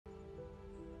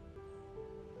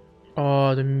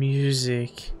Oh, the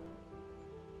music.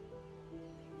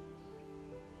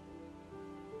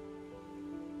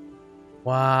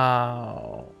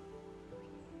 Wow.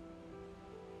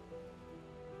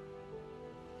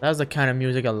 That's the kind of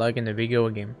music I like in a video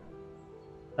game.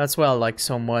 That's why I like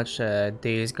so much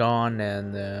Days Gone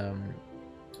and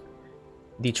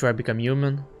Detroit Become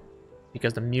Human.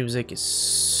 Because the music is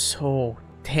so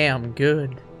damn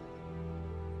good.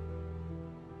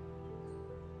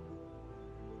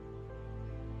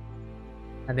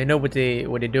 And they know what they're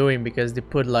doing because they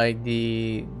put like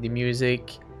the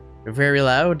music very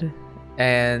loud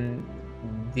and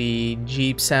the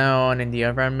Jeep sound and the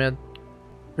environment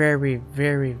very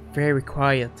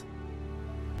quiet.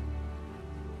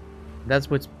 That's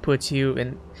what puts you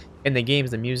in the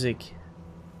games, the music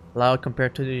loud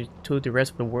compared to the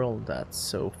rest of the world. That's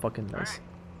so fucking nice.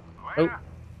 Hey, Oh,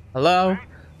 hello.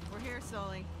 We're here,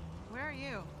 Sully. Where are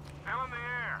you? still in the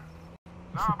air.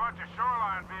 Saw a bunch of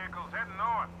shoreline vehicles heading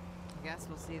north. I guess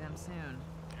we'll see them soon.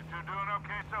 You two doing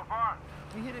okay so far?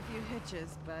 We hit a few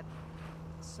hitches, but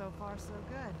so far so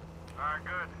good. Alright,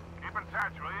 good. Keep in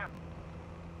touch, will you?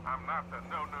 I'm not the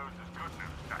no news is good news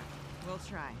type. We'll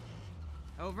try.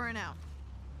 Over and out.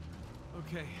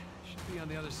 Okay, should be on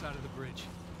the other side of the bridge.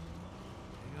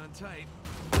 Hang on tight.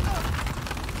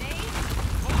 Nate?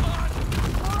 Hold on!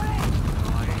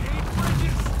 Oh, I hate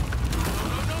bridges!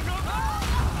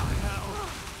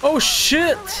 No! Oh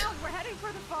shit! Around, we're heading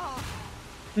for the fall.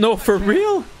 No, for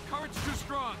real? Current's too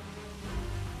strong.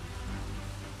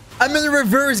 I'm in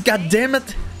reverse. God damn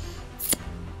it!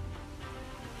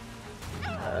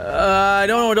 I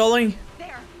don't know, darling.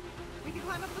 There. We can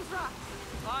climb up those rocks.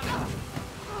 On it.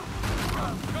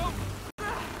 Go! I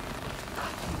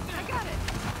got it.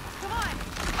 Come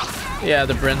on. Yeah,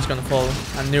 the brand's gonna fall.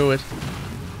 I knew it.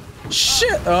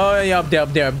 Shit! Oh yeah, up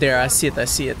there. I see it.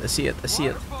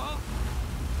 Waterfall.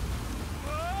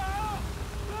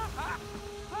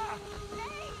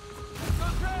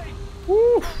 Okay.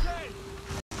 Woo! Okay.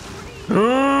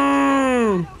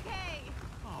 Mm. Okay.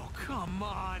 Oh, come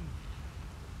on.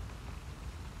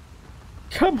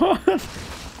 Come on!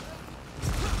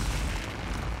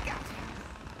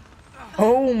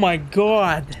 Oh my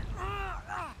god!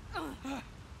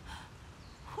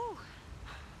 Whew.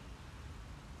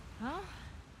 Well,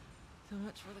 so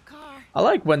much for the car. I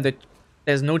like when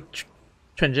there's no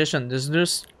transition. There's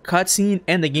just cutscene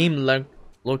and the game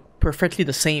look perfectly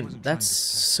the same. Wasn't trying That's to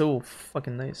test. so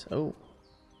fucking nice. Oh,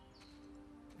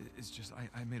 It's just,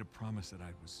 I made a promise that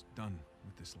I was done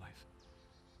with this life.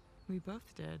 We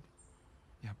both did.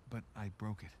 Yeah, but I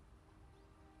broke it.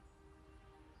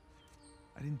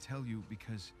 I didn't tell you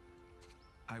because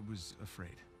I was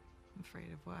afraid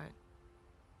Afraid of what? of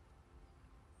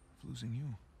losing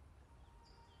you.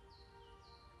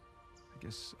 I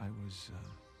guess I was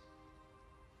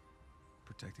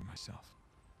protecting myself.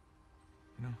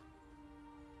 You know?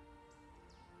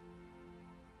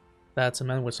 that's a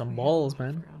man with some We have balls, a lot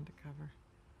of man. ground to cover.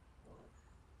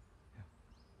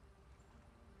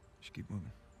 Should keep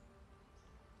moving.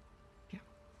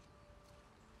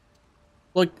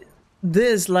 Look,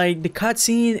 this like the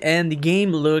cutscene and the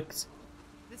game looks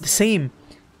the same,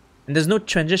 and there's no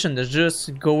transition. There's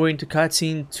just going to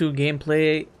cutscene to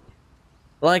gameplay,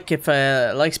 like if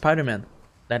like Spider-Man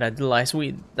that I did last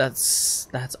week. That's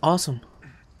awesome.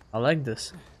 I like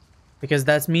this because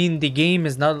that means the game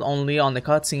is not only on the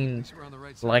cutscene We're on the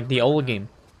right side like of the river old now. game.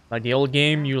 Like the old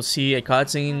game, you'll see a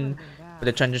cutscene with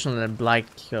the transition in black,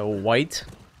 white,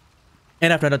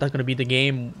 and after that, that's gonna be the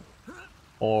game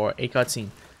or a cutscene.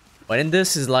 But in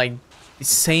this is like the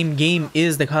same game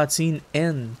is the cutscene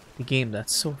and the game.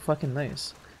 That's so fucking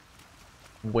nice.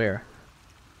 Where?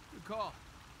 Good call.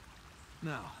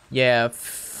 Now, Yeah,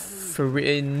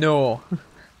 no.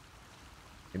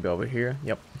 Maybe over here.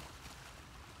 Yep.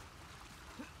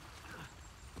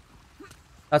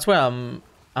 That's why I'm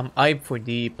hyped for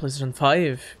the PlayStation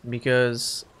 5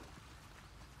 because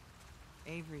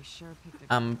Avery sure picked a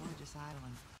gorgeous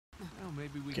island. well,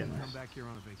 maybe we can Goodness. come back here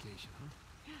on a vacation, huh?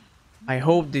 I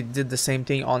hope they did the same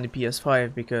thing on the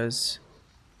PS5 because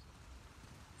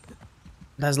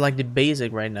that's like the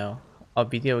basic right now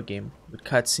of video game with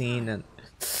cutscene and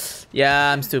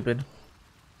yeah, I'm stupid.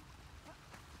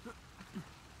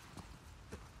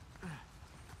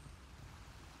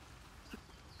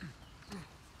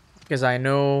 Because I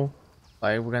know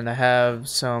like we're gonna have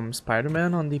some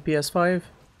Spider-Man on the PS5.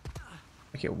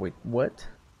 Okay, wait, what?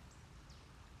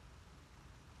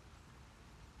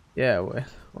 Yeah,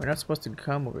 we're not supposed to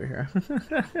come over here.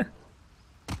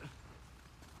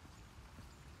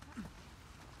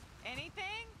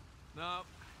 Anything? No.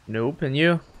 Nope, and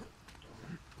you?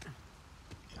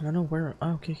 I don't know where.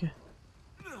 Oh, okay.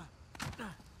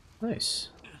 Nice.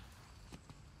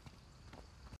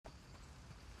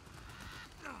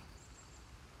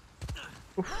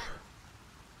 Oof.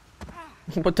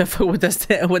 What the fuck? What does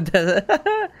that? What does?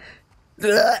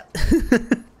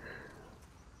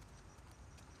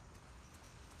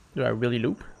 Do I really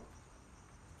loop?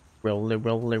 Roll,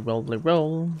 roll, roll,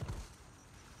 roll.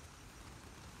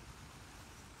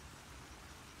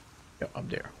 Go up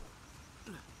there.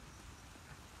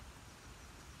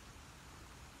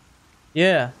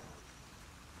 Yeah.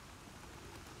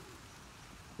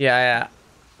 Yeah.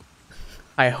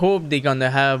 I hope they're gonna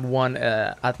have one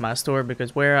at my store,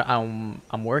 because where I'm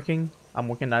working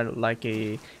at like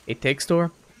a tech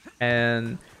store,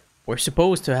 and we're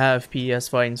supposed to have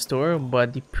PS5 in store,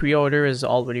 but the pre-order is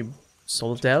already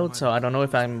sold out. So I don't know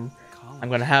if I'm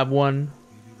gonna have one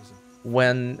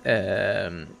when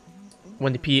the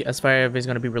PS5 is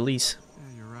gonna be released.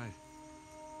 Yeah, you're right.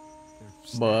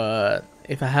 But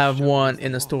if I have one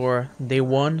in the store day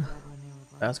one,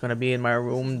 that's gonna be in my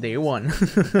room day one.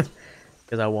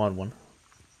 Because I want one.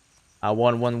 I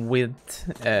want one with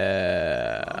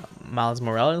Miles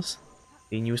Morales,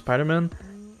 the new Spider-Man,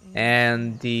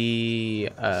 and the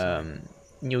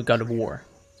new God of War.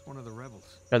 It's one of the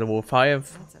rebels. God of War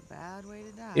 5. That's a bad way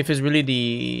to die. If it's really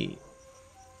the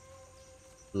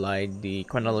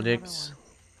chronologics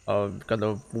of God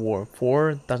of War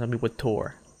 4, that's gonna be with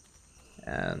Thor.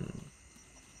 And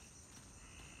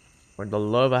for the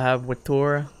love I have with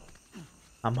Thor,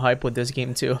 I'm hyped with this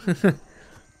game too.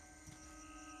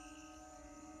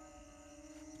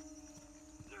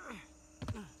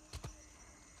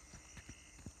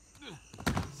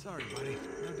 Sorry, buddy.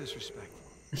 No disrespect.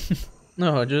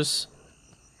 No, just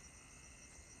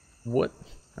what?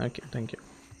 Okay, thank you.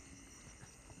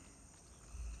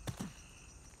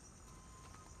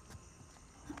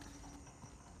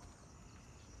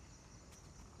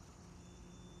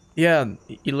 Yeah,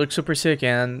 it looks super sick,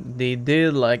 and they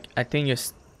did like, I think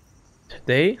it's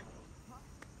today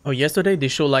or yesterday, they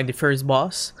showed like the first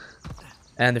boss,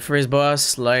 and the first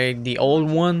boss, like the old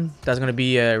one, that's gonna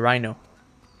be a Rhino,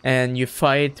 and you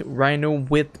fight Rhino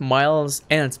with Miles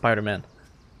and Spider-Man.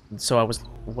 So I was,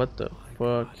 what the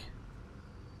fuck?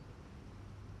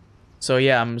 So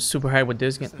yeah, I'm super hyped with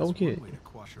this game. Okay.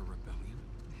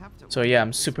 So yeah,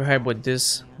 I'm super hyped with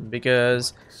this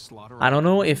because I don't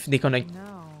know if they're gonna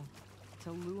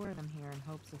To lure them here in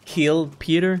hopes of kill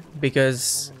Peter,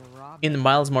 because in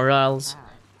Miles Morales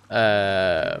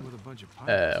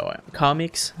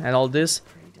comics and all this,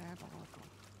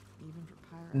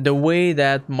 the way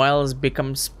that Miles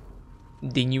becomes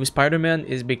the new Spider-Man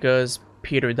is because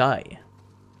Peter died.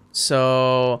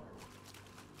 So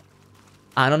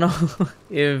I don't know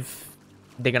if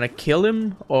they're gonna kill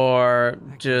him or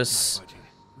just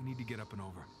We need to get up and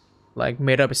over. like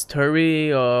made up a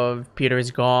story of Peter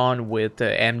is gone with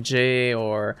MJ,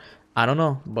 or I don't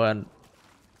know, but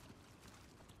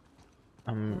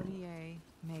Fortier,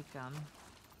 Macum,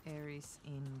 Ares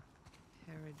in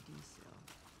Paradiso.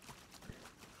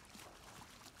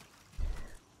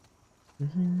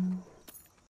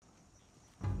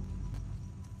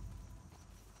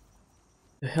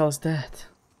 the hell is that?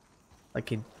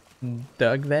 Like a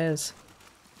dog vase?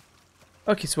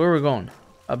 Okay, so where we're going?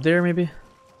 Up there maybe?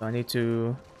 So I need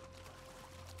to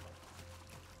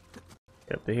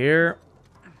get up to here.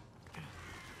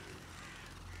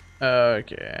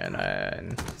 Okay, and I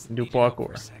do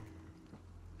parkour.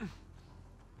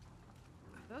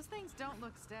 Those things don't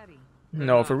look steady.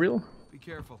 No, for real? Be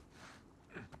careful.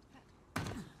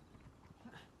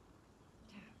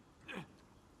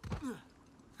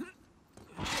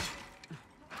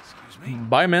 Excuse me.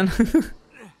 Bye, man.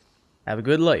 Have a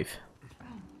good life.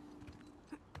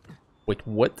 Wait,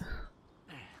 what?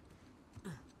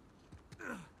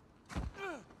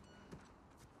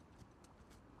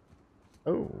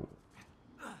 Oh.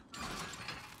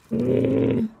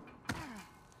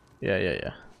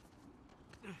 Yeah.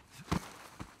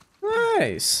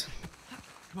 Nice.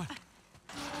 Come on.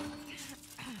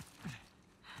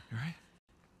 You alright?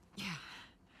 Yeah.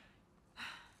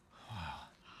 Wow.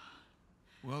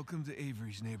 Welcome to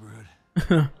Avery's neighborhood. It's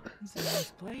a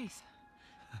nice place.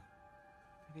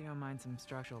 If you don't mind some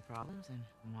structural problems and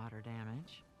water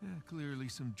damage. Yeah, clearly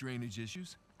some drainage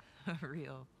issues. A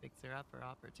real fixer-upper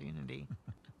opportunity.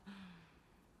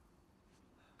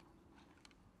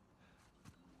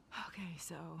 Okay,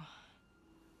 so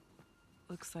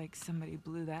looks like somebody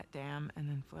blew that dam and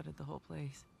then flooded the whole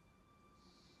place.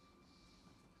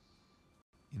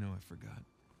 You know, I forgot.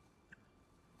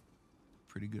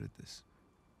 Pretty good at this.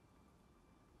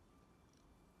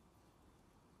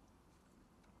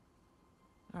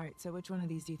 All right, so which one of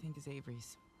these do you think is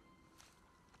Avery's?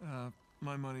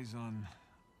 My money's on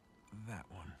that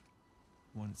one.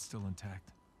 One that's still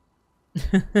intact.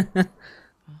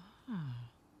 Oh.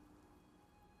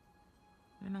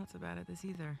 You're not so bad at this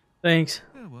either. Thanks.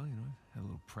 Yeah, well, you know, had a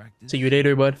little practice. See you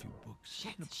later, bud. A few books.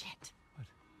 Shit, shit.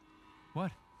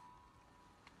 What?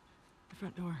 The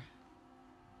front door.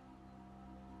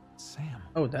 Sam.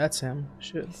 Oh, that's him.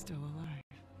 Shit. He's still alive.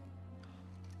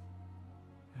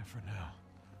 Yeah, for now.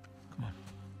 Come on.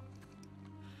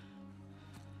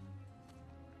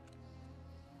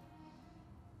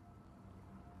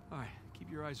 All right, keep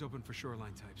your eyes open for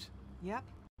shoreline types. Yep.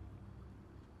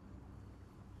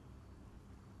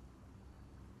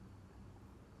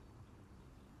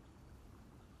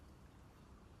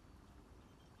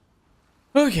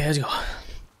 Okay, let's go.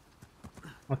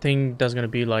 I think that's gonna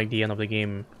be like the end of the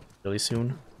game really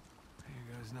soon. Here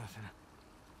goes nothing.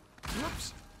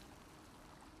 Whoops.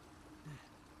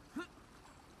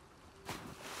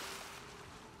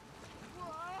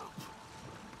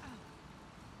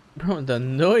 Bro, the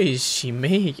noise she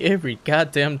make every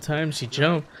goddamn time she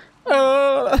jump.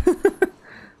 Oh!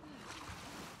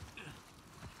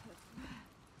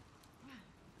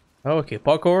 Okay,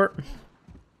 parkour.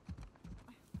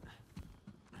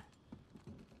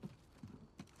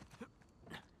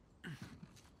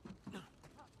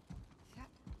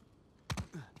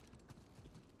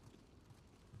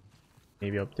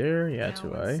 Maybe up there? Yeah, You know, too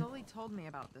when high. Sully told me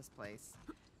about this place,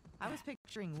 I was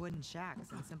picturing wooden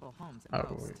shacks and simple homes at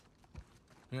Oh, most.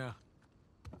 Yeah.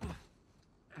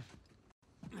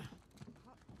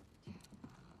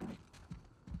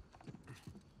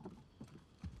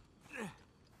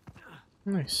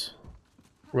 Nice.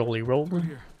 Rolly Over roll.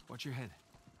 here. Watch your head.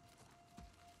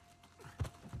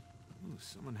 Ooh,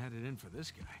 someone had it in for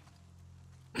this guy.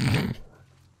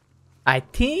 I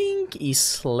think he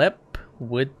slept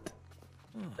with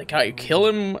the guy who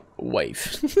killed him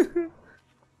wife.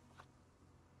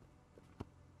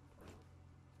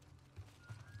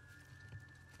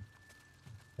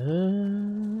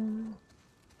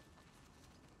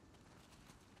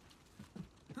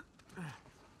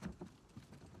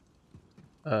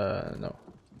 No.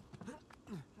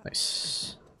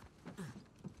 Nice.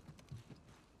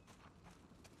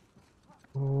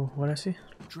 Oh, what I see?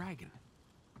 Dragon.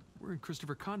 We're in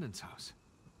Christopher Condon's house.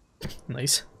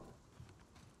 Nice.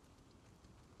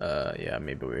 Yeah,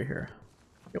 maybe we're here.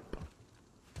 Yep.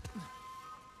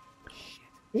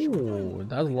 Ooh,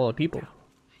 that's a lot of people.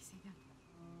 I see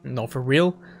them. No, for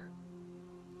real?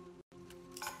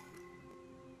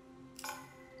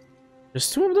 There's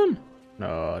two of them?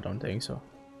 No, I don't think so.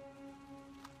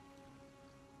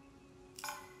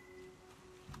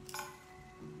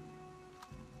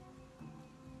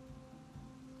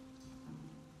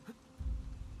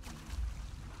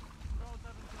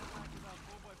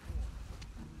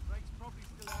 Probably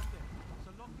still out there,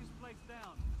 so lock this place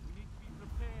down. We need to be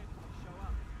prepared if they show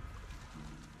up.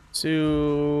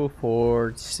 2,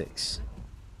 4, 6.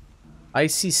 I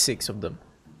see 6 of them.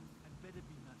 And better be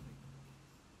nothing.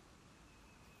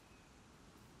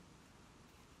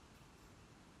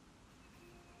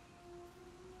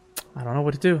 I don't know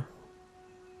what to do.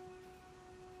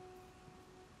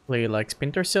 Play like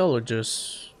Splinter Cell or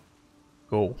just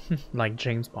go like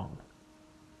James Bond.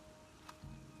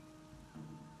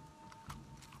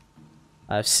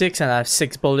 I have 6 and I have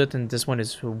 6 bullets and this one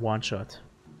is one shot.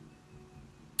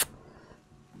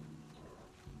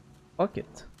 Fuck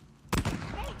it.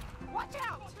 Hey, watch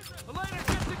out! Elena,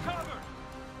 get to cover!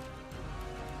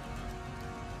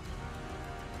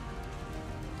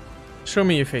 Show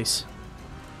me your face.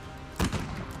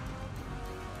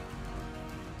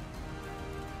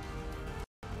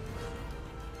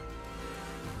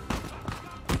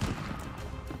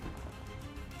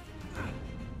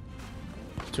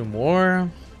 Two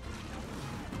more.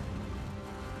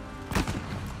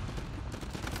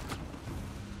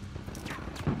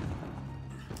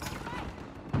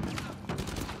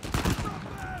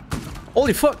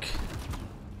 Holy fuck!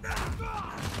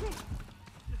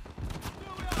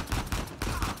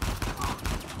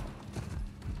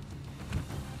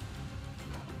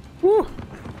 Woo!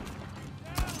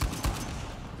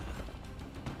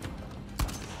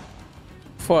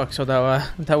 Fuck, so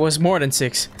that was more than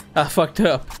 6. I fucked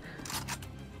up.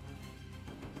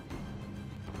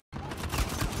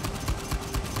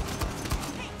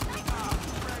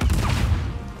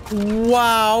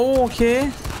 Wow, okay.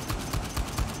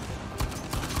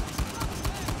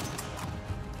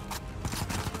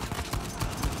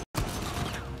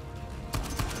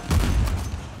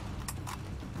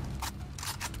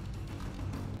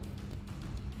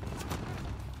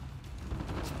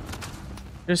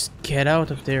 Just get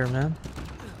out of there, man.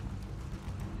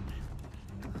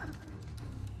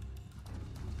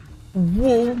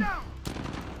 Whoa.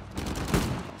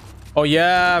 Oh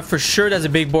yeah, for sure that's a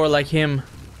big boy like him.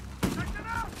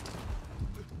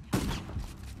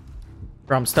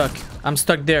 Bro, I'm stuck. I'm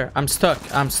stuck there. I'm stuck.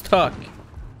 I'm stuck.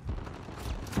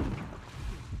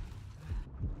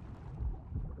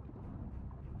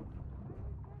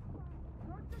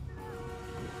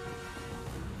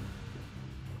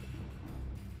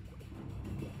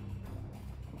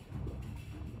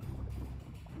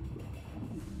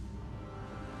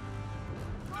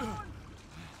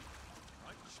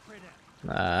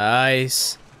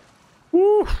 Nice.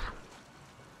 Woo.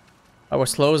 I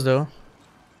was close though.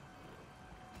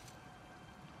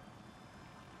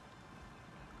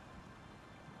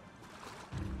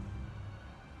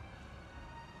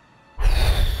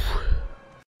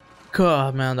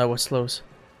 God, man, that was close.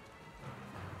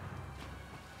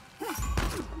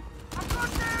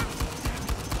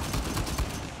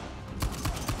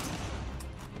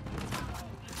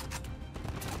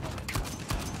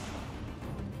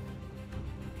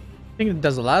 I think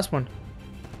that's the last one.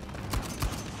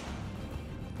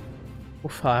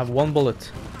 Oof, I have one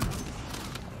bullet.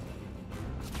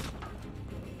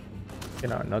 Okay,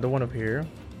 now another one up here.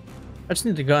 I just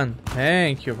need the gun.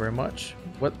 Thank you very much.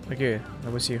 What? Okay,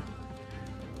 that was you.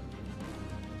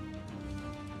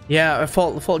 Yeah,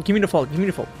 fault. Give me the fault. Give me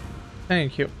the fault.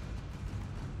 Thank you.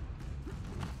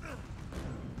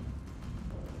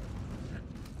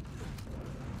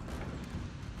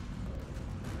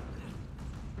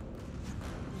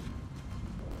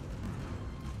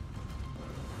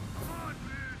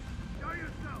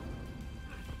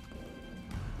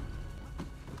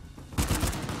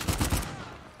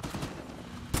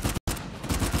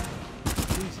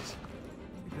 Jesus. I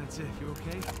think that's it. You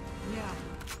okay? Yeah.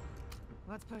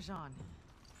 Let's push on.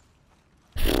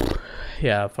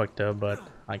 Yeah, I fucked up, but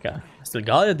I still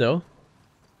got it though.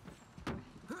 It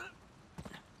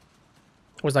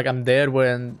was like I'm dead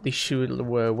when the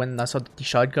when I saw the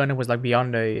shotgun. It was like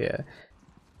beyond the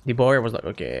bar. It was like,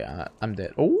 okay, I'm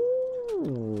dead.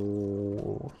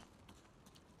 Oh.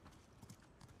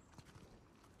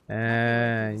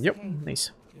 And yep,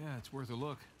 nice. Yeah, it's worth a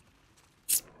look.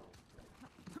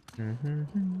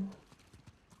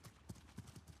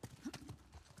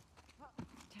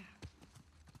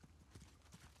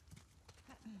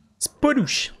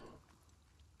 Spadoosh.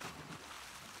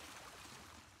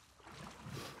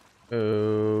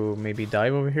 Oh, maybe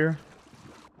dive over here.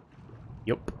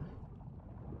 Yup.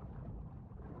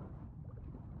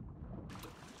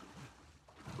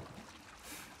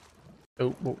 Oh,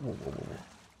 whoa, whoa, whoa, whoa.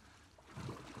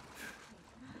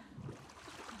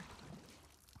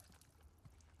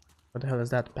 What the hell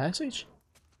is that? Passage?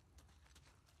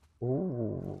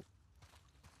 Ooh.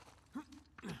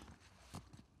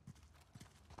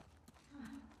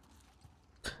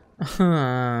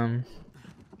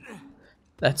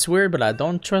 That's weird, but I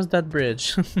don't trust that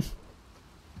bridge.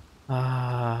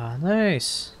 Ah,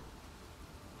 nice.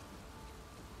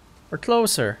 We're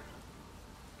closer.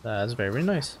 That's very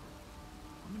nice.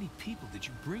 How many people did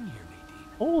you bring here, Nadine?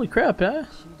 Holy crap, yeah?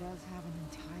 She does have an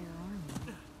entire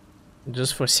army.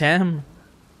 Just for Sam?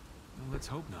 Well, let's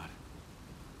hope not.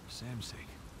 For Sam's sake.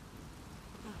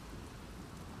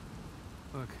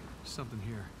 Look, something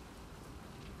here.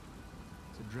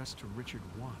 It's addressed to Richard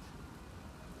Watt.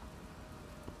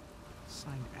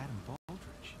 Signed Adam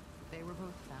Baldridge. They were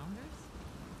both founders?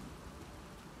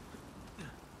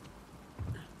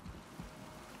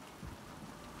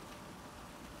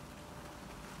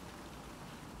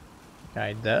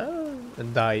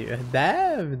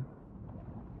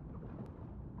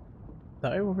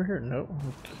 Die over here? No.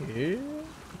 Okay.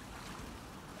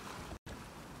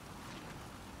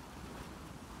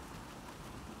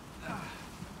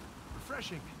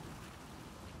 Refreshing.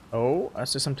 Oh, I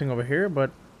see something over here,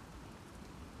 but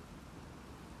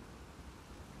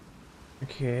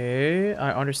okay,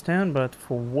 I understand, but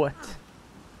for what?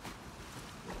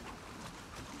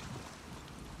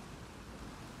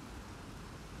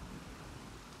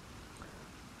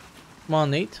 Come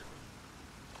on, Nate.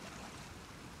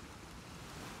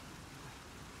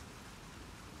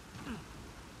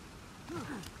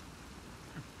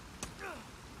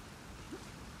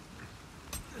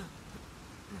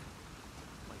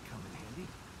 Might come in handy.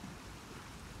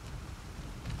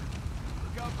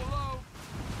 Look out below.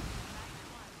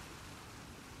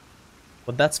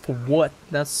 But that's for what?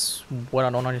 That's what I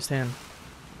don't understand.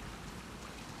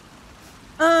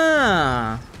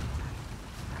 Ah!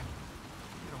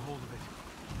 Get a hold of it.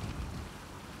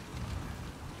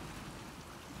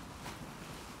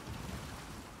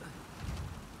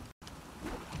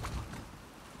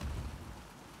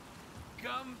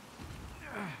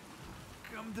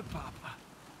 Come to Papa.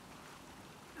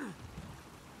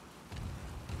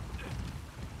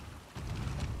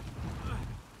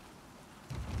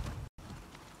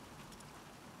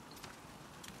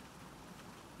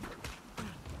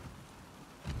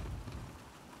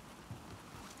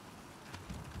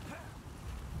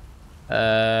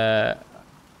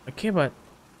 Okay, but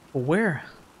where?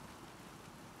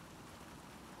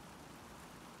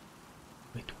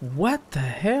 Wait, what the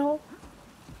hell?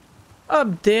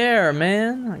 Up there,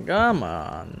 man. Come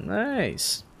on.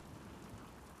 Nice.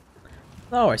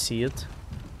 Now I see it.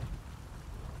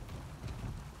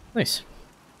 Nice.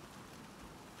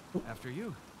 After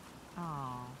you. Oh,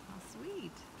 how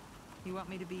sweet. You want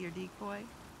me to be your decoy?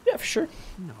 Yeah, for sure.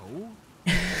 No.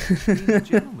 Being a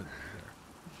gentleman there.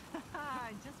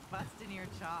 Just busting your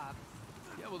chops.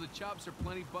 Yeah, well, the chops are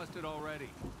plenty busted already.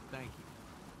 Thank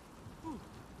you.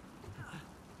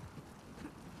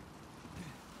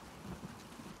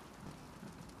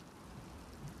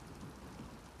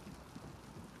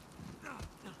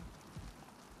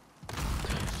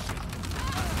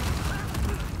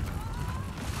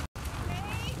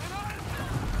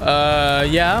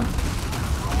 Yeah.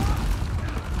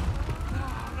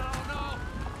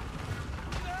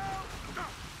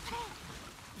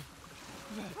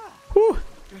 Whew.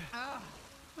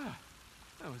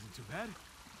 That wasn't too bad.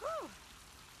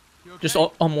 You okay? Just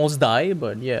almost die,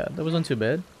 but yeah, that wasn't too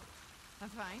bad.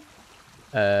 That's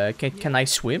fine. Can I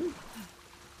swim?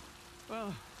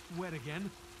 Well, wet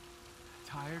again.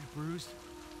 Tired, bruised.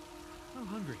 I'm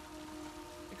hungry.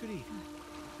 I could eat.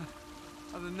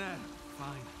 Other than that,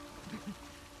 fine.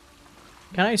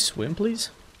 Can I swim, please?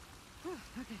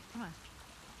 Okay, come on.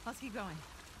 Let's keep going.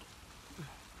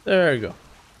 There you go.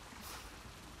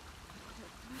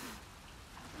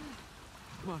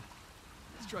 Come on.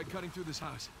 Let's try cutting through this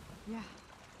house. Yeah,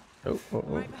 Oh, oh,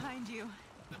 oh. right behind you.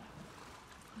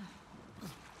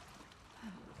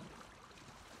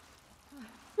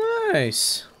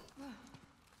 Nice.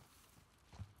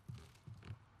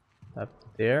 Up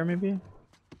there, maybe?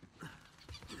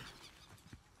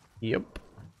 Yep.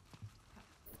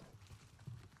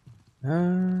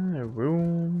 A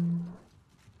room.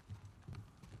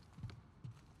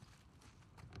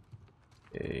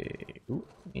 Ooh,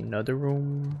 another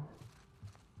room.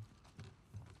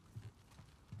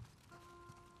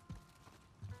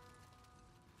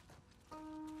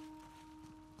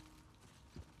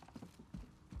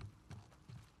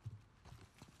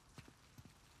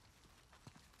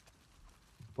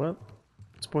 What?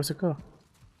 It's supposed to go.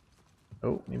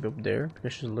 Oh, maybe up there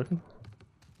because she's looking.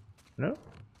 No.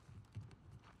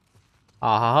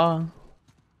 Aha.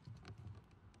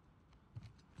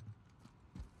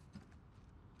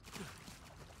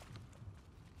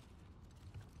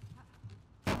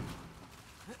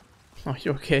 Are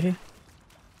you okay?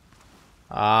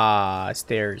 Ah,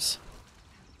 stairs.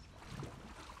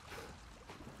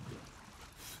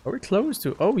 Are we close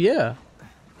to? Oh yeah.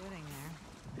 Getting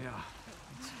there. Yeah.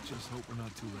 Let's just hope we're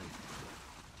not too late.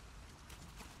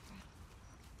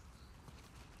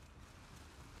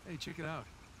 Hey, check it out.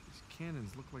 These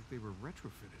cannons look like they were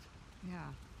retrofitted.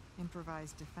 Yeah,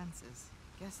 improvised defenses.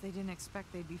 Guess they didn't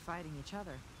expect they'd be fighting each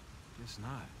other. Guess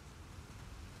not.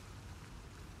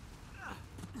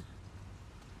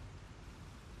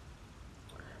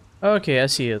 Okay, I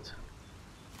see it.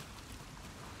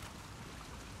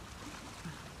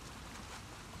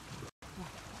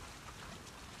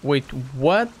 Wait,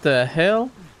 what the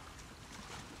hell?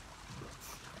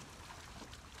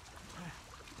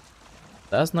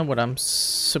 That's not what I'm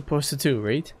supposed to do,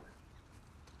 right?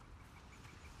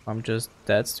 I'm just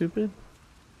that stupid?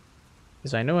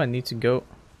 Because I know I need to go.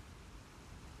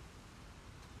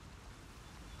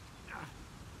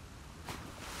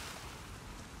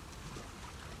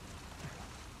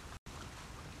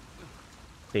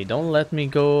 They don't let me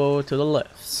go to the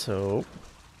left, so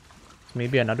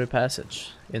maybe another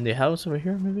passage. In the house over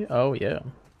here, maybe? Oh, yeah.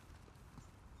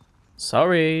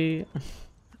 Sorry.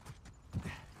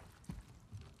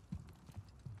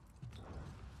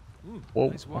 Ooh, Whoa.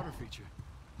 nice water feature.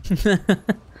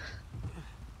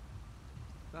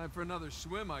 Time for another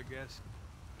swim, I guess.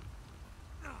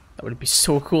 That would be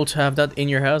so cool to have that in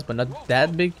your house, but not Whoa, that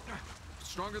whoa. big.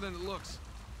 Stronger than it looks.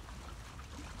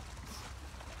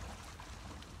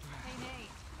 Hey, Nate.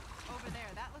 Over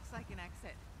there, that looks like an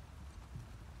exit.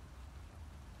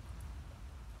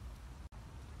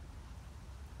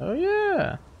 Oh,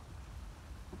 yeah.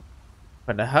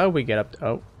 But how we get up to...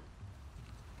 Oh.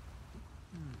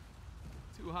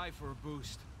 Too high for a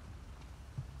boost.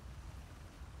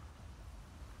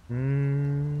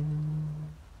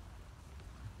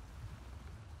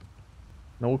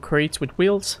 No crates with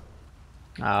wheels?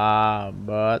 Ah,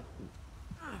 but...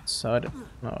 Side.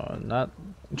 No, not.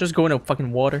 Just go in the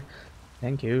fucking water.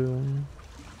 Thank you.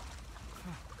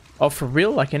 Oh, for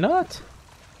real? I cannot?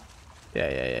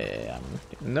 Yeah.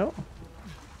 No.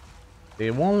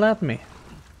 They won't let me.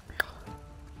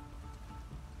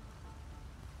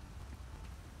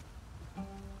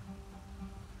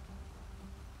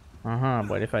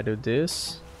 But if I do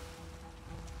this...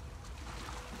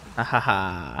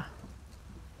 Ahaha.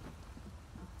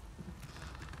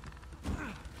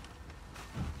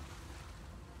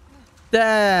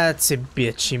 That's a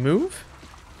bitchy move.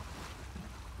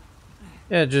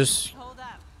 Yeah, just... Hold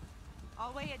up.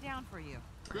 I'll weigh it down for you.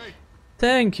 Great.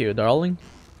 Thank you, darling.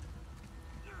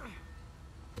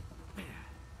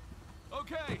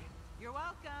 Okay. You're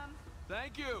welcome.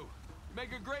 Thank you.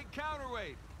 Make a great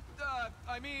counterweight.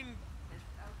 I mean,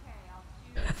 Okay, I'll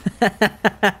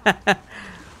choose.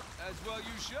 as well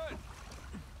you should.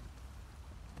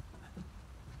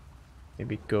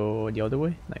 Maybe go the other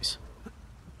way. Nice.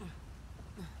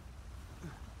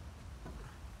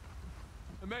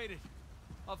 I made it.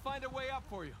 I'll find a way up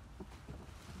for you.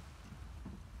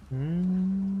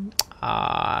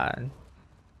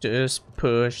 Just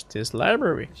push this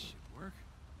library. This should work.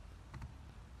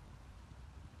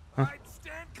 All right,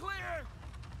 stand clear.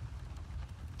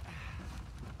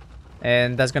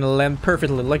 And that's gonna land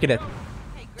perfectly. Look at it.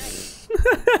 Hey,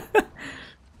 great.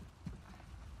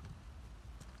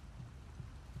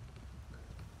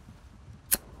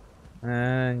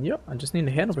 And yep, I just need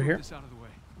a hand over Move here. this out of the way.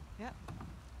 Yep.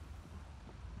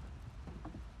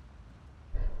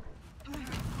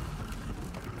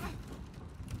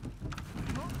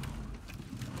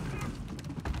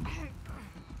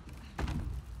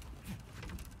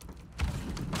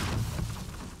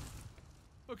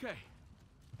 Okay.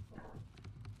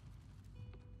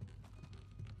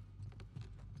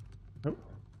 Oh.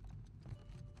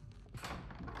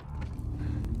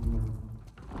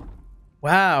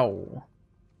 Wow.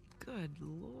 Good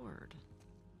lord.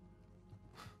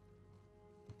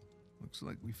 Looks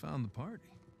like we found the party.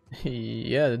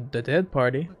 Yeah, the dead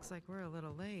party. Looks like we're a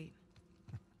little late.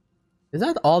 Is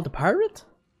that all the pirate?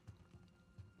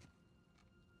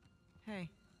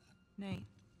 Hey, Nate.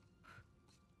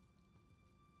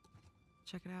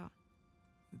 Check it out.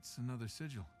 It's another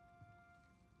sigil.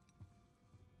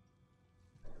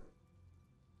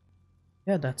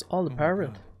 Yeah, that's all the Oh my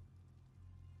pirate. God.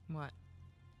 What?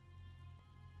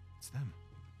 It's them.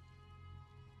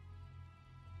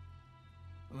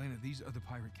 Elena, these are the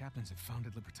pirate captains that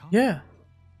founded Libertalia. Yeah.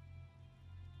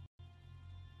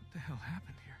 What the hell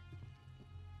happened here?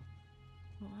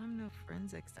 Well, I'm no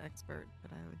forensics expert,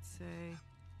 but I would say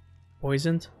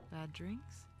Poisoned. bad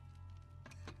drinks.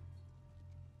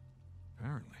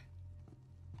 Apparently.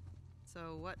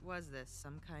 So what was this?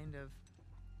 Some kind of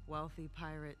wealthy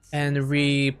pirate? And suicide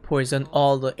re-poison cult?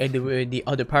 all the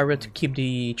other pirate to keep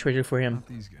the treasure for him. Not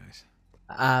these guys.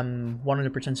 I'm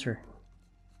 100% sure.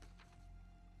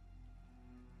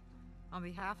 On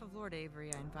behalf of Lord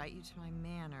Avery, I invite you to my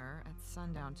manor at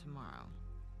sundown tomorrow.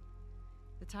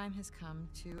 The time has come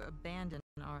to abandon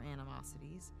our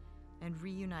animosities and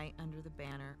reunite under the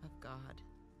banner of God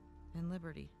and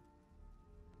liberty.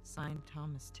 Signed,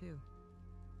 Thomas, too.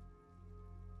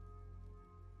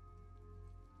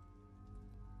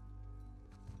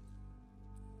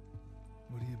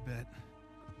 What do you bet?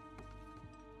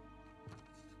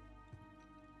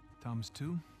 Thomas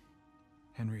 2,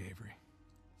 Henry Avery.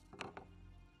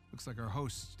 Looks like our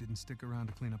hosts didn't stick around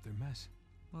to clean up their mess.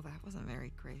 Well, that wasn't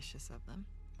very gracious of them.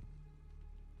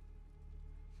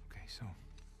 Okay, so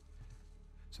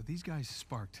these guys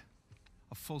sparked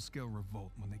a full-scale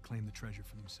revolt when they claimed the treasure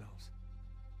for themselves.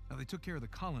 Now, they took care of the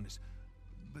colonists,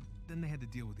 but then they had to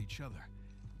deal with each other.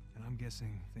 And I'm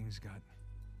guessing things got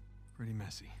pretty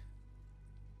messy.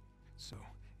 So,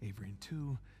 Avery and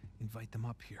 2 invite them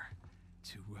up here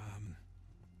to,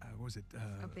 what was it?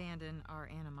 Abandon our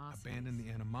animosities. Abandon the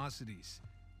animosities.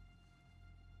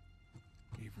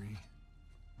 Avery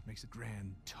makes a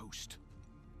grand toast.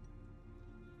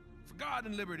 For God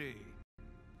and liberty!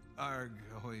 Arg,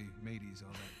 ahoy, mateys,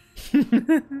 all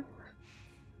that. And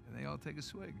they all take a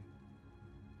swig.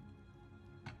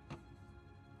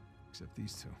 Except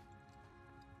these two.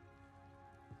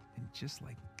 And just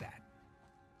like that,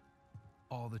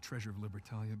 all the treasure of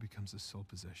Libertalia becomes the sole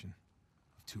possession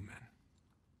of 2 men.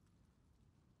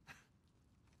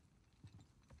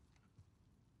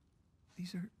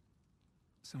 These are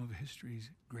some of history's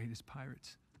greatest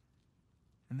pirates,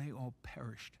 and they all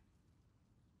perished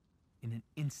in an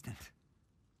instant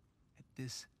at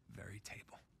this very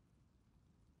table.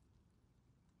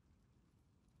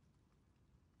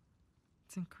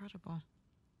 It's incredible.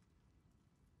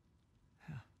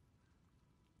 Yeah.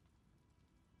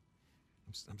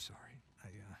 I'm sorry.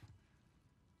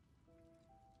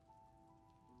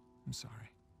 I'm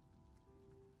sorry.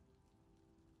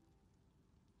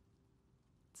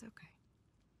 It's okay.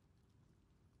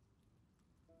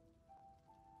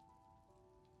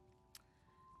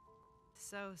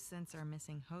 So, since our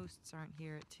missing hosts aren't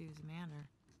here at Two's Manor,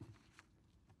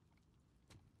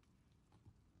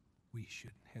 We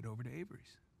should head over to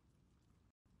Avery's.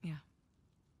 yeah.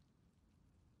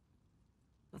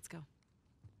 Let's go.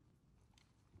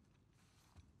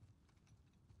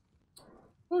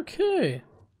 Okay.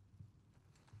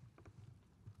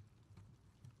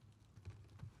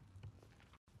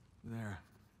 There.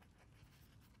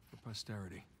 For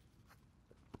posterity.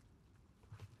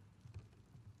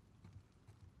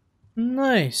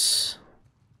 Nice.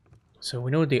 So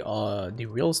we know the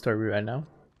real story right now.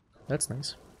 That's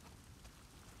nice.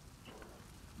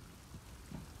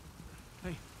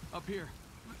 Hey, up here.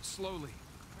 Slowly.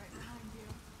 Right behind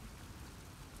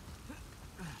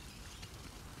you.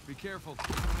 Be careful.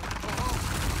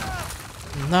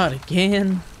 Not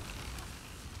again.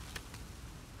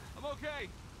 I'm okay.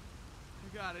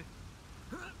 I got it.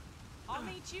 I'll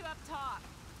meet you up top.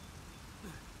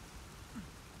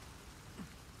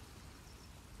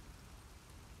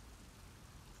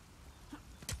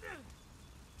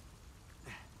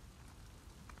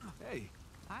 Hey.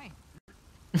 Hi.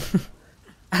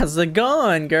 How's it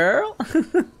going, girl?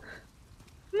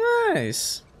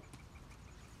 Nice.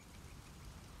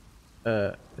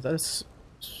 That's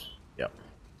yeah.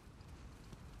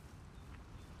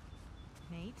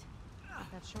 Nate,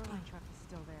 that shoreline truck is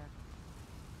still there.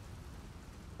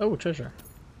 Oh, treasure.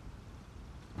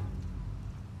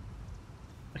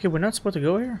 Okay, we're not supposed to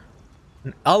go here.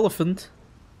 An elephant.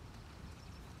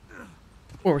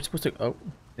 Or we're supposed to oh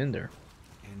in there.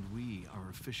 And we are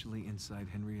officially inside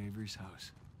Henry Avery's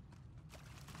house.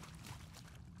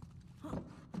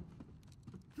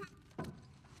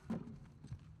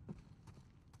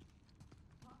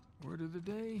 Word of the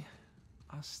day,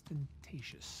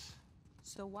 ostentatious.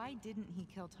 So why didn't he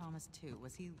kill Thomas too?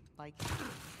 Was he like...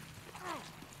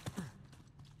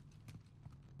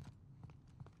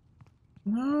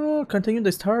 No, continue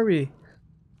the story.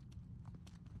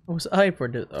 I was hyped for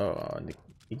this. Oh,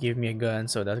 he gave me a gun,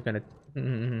 so that's gonna.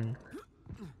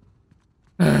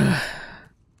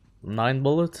 9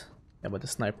 bullet. Yeah, but the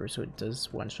sniper, so it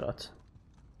does 1 shot.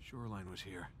 Shoreline was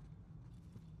here.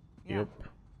 Yeah. Yep.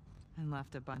 And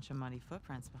left a bunch of muddy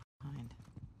footprints behind.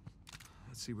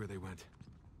 Let's see where they went.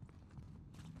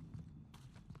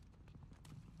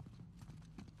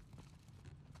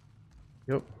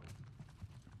 Yep.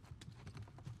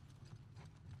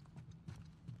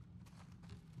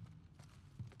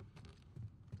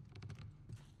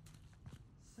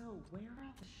 So where are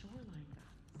all the shoreline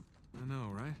guys? I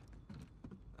know, right?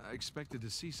 I expected to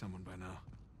see someone by now.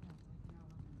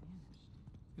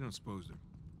 You don't suppose they're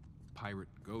pirate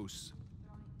ghosts?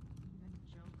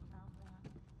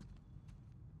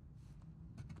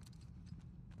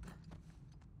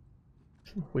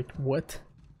 Wait, what?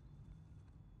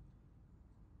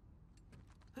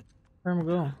 Where am I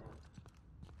going?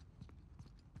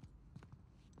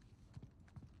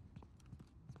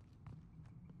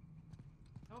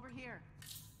 Over here.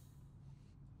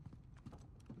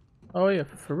 Oh yeah,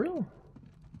 for real?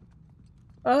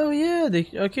 Oh yeah, they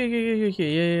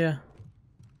okay, yeah.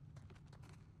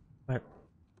 What?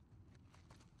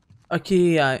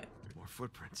 Okay, More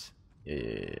footprints.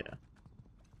 yeah.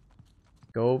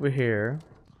 Go over here.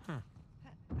 Huh.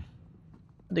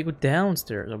 They go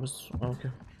downstairs. I was okay.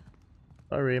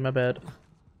 Sorry, my bad.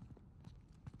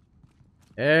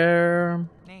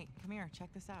 Nate, come here.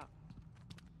 Check this out.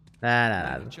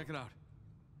 Nah. Check it out.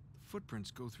 The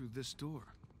footprints go through this door.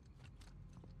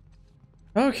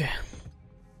 Okay.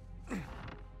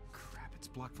 Crap, it's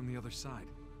blocked from the other side.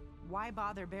 Why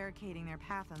bother barricading their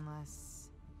path unless...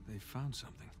 They found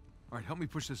something. All right, help me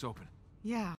push this open.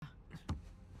 Yeah.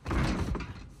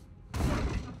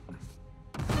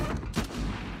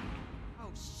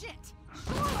 Oh, shit!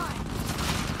 Shoreline!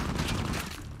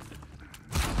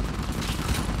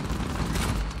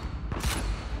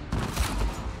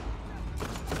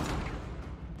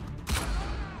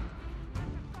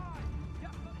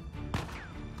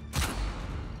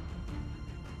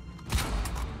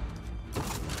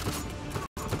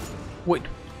 Wait,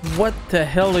 what the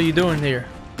hell are you doing here?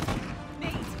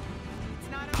 Nate!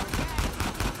 It's not over yet!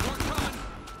 More coming!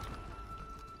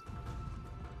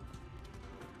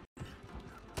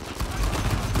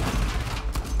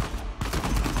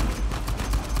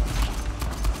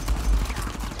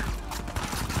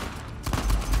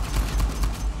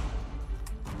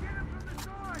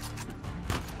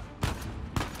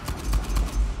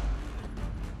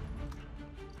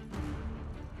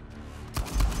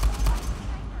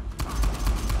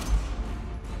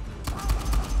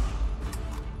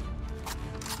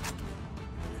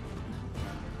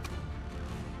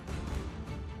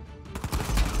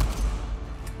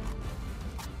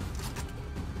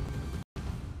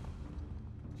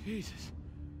 Jesus.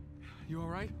 You all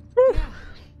right? Yeah.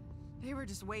 They were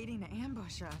just waiting to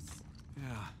ambush us. Yeah.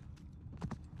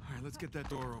 All right, let's get that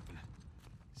door open.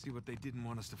 See what they didn't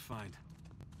want us to find.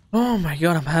 Oh my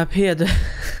god, I'm happy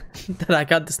that I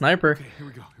got the sniper. Okay, here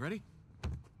we go. You ready?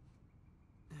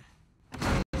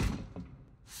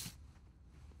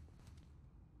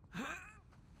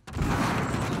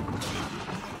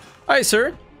 Hi,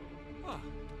 sir. Oh,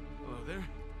 hello there.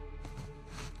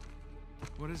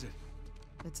 What is it?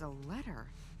 It's a letter.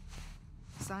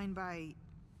 Signed by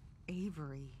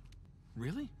Avery.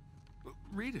 Really?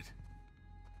 Read it.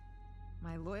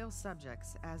 My loyal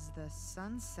subjects, as the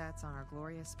sun sets on our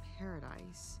glorious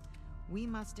paradise, we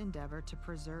must endeavor to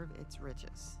preserve its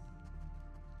riches.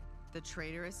 The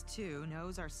traitorous, too,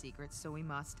 knows our secrets, so we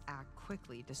must act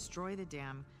quickly, destroy the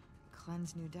dam,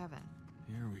 cleanse New Devon.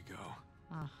 Here we go.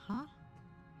 Uh-huh.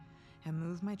 And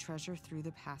move my treasure through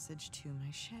the passage to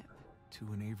my ship. Two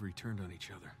and Avery turned on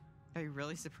each other. Are you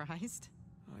really surprised?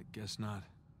 I guess not.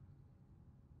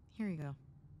 Here you go.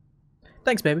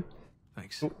 Thanks, baby.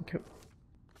 Thanks. Oh, okay.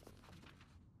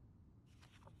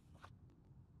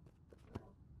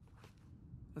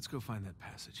 Let's go find that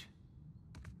passage.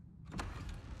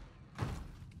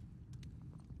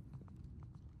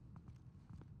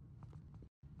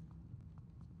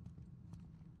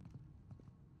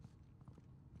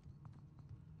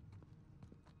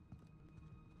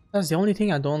 That's the only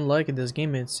thing I don't like in this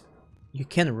game. Is you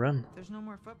can't run. There's no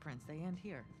more footprints. They end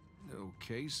here.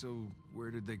 Okay, so where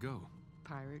did they go?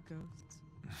 Pirate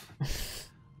ghosts.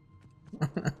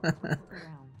 Around.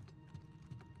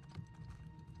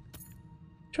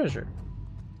 Treasure.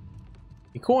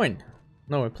 A coin.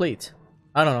 No, a plate.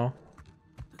 I don't know.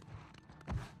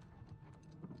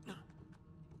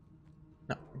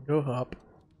 No, go up.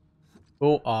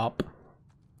 Go up.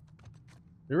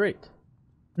 The right.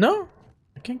 No,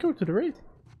 I can't go to the right.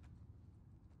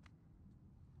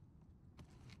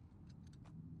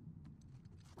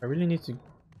 I really need to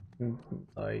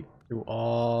like do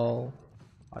all.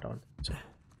 I don't think so.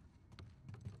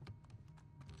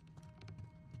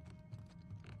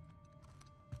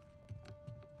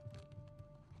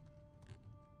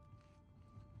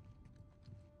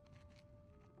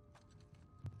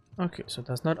 Okay, so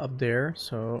that's not up there,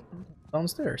 so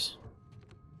downstairs.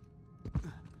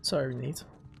 Sorry, Nate.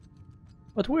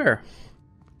 But where?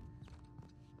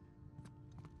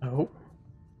 Oh.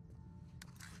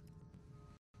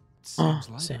 Seems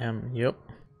like Sam, yep.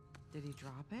 Did he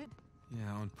drop it?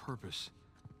 Yeah, on purpose.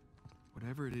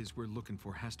 Whatever it is we're looking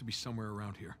for has to be somewhere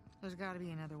around here. There's got to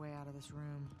be another way out of this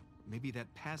room. Maybe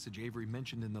that passage Avery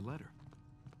mentioned in the letter.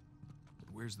 But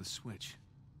where's the switch?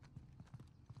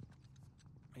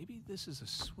 Maybe this is a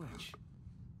switch.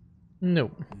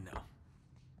 No. No.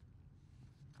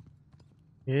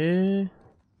 Yeah.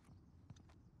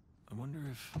 I wonder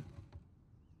if...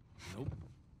 Nope.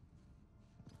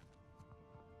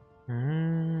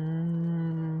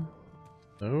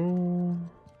 No.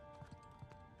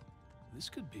 This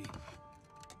could be.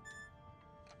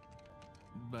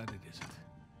 But it isn't.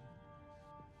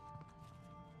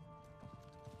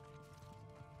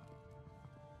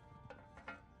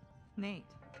 Nate,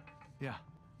 Yeah.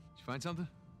 Did you find something?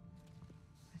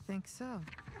 I think so.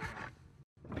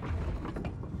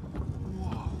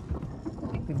 Whoa.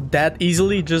 That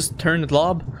easily just turn the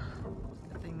lob.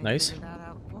 Good thing they Nice. figured that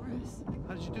out for us.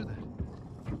 How did you do that?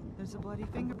 There's a bloody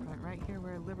fingerprint right here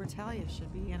where Libertalia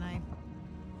should be, and I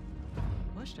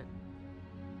pushed it.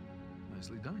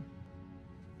 Nicely done.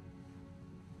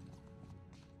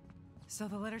 So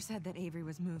the letter said that Avery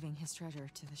was moving his treasure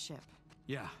to the ship.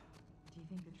 Yeah. Do you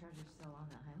think the treasure's still on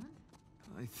that island?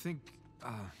 I think,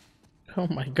 Oh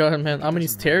my god, man, how many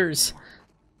doesn't matter stairs?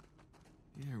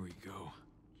 Here we go.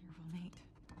 Careful, Nate.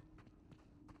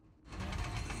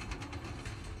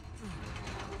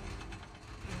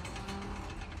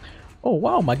 Oh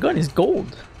wow, my gun is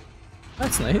gold.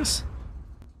 That's nice.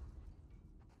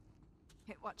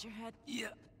 Hey, watch your head. Yeah.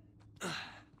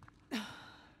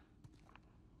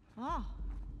 Oh.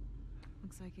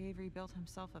 Looks like Avery built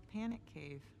himself a panic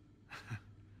cave.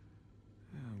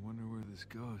 Yeah, I wonder where this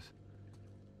goes.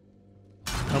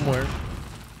 Somewhere.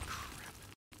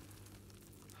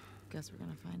 Guess we're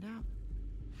gonna find out.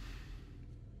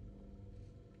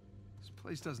 This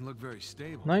place doesn't look very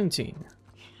stable. 19.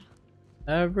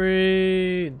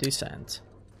 Every descent.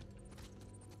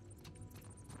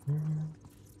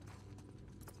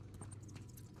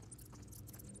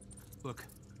 Look,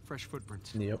 fresh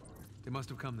footprints. Yep. They must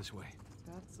have come this way.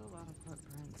 That's a lot of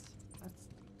footprints. Let's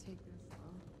take this slow.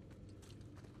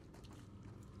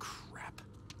 Crap.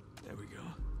 There we go.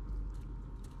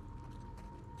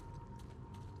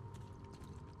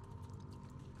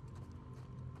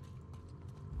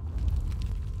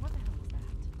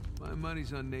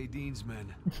 money's on Nadine's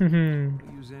men.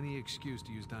 They'll use any excuse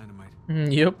to use dynamite.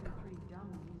 Yep.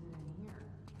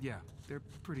 Yeah, they're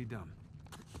pretty dumb.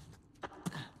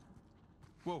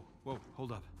 Whoa, whoa,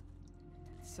 hold up.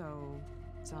 So,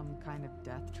 some kind of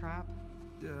death trap?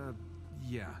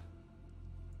 Yeah.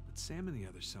 But Sam and the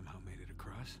others somehow made it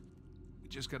across. We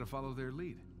just gotta follow their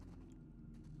lead.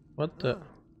 What the?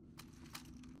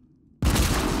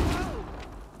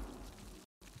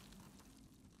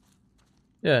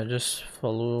 Yeah, just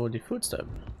follow the footstep.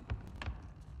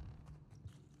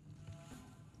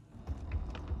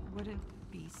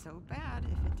 Wouldn't be so bad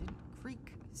if it didn't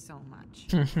creak so much.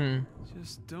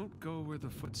 Just don't go where the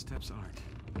footsteps aren't.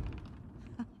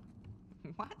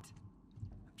 What?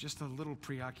 I'm just a little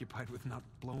preoccupied with not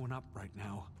blowing up right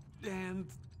now. And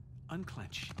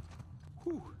unclench.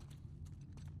 Whew.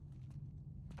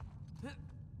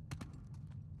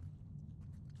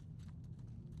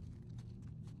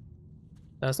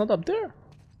 That's not up there.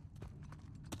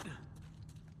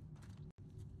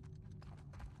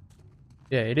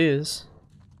 Yeah, it is.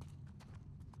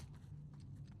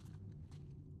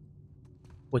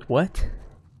 With what?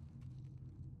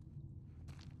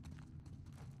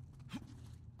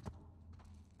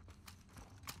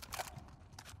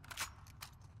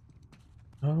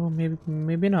 Oh,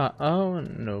 maybe not. Oh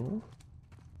no.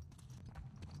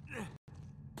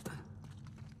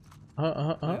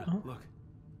 Yeah, look.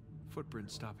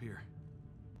 Footprints stop here.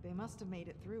 They must have made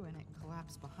it through and it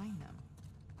collapsed behind them.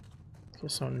 Okay,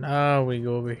 so now we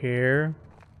go over here,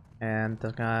 and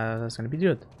that's gonna be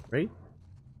good, right?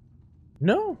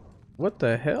 No. What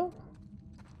the hell?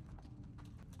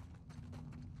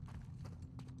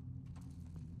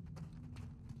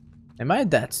 Am I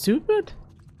that stupid?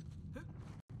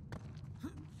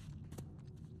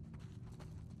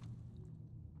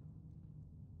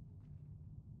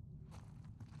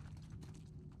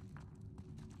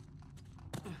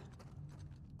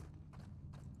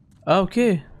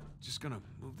 Okay, Just gonna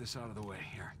move this out of the way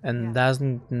here. and Yeah. that's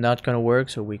not gonna work,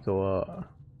 so we go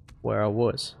where I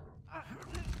was.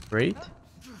 Right?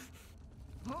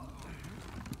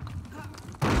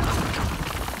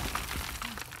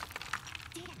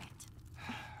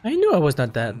 I knew I was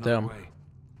not that Another dumb. way.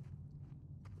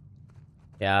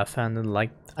 Yeah, I found it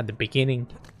like at the beginning.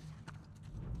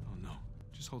 Oh no.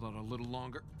 Just hold on a little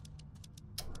longer.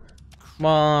 Come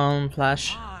on,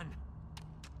 Flash. Come on.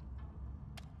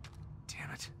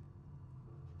 Damn it.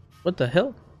 What the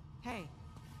hell? Hey,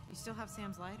 you still have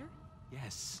Sam's lighter?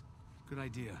 Yes. Good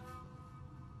idea.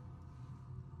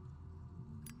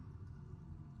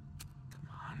 Come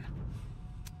on.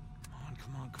 Come on,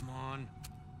 come on, come on.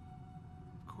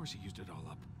 Of course he used it all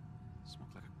up.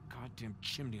 Smoked like a goddamn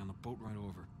chimney on the boat right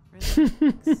over. Relax.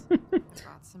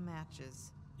 Brought some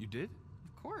matches. You did?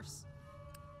 Of course.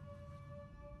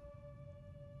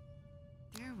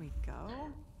 There we go.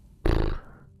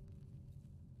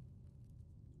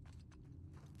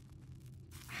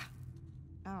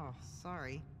 Oh,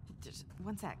 sorry. Just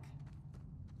one sec.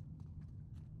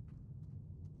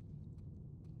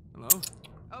 Hello?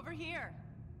 Over here.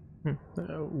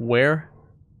 Where?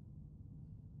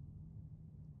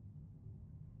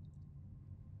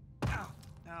 Ow.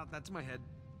 Ow, that's my head.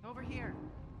 Over here.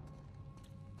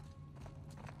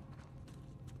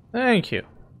 Thank you.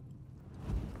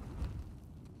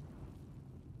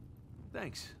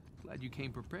 Thanks. Glad you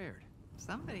came prepared.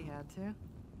 Somebody had to.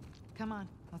 Come on,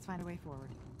 let's find a way forward.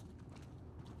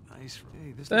 Nice.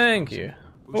 Hey, this Thank looks you.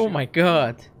 promising. Oh my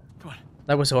god. Come on.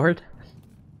 That was hard.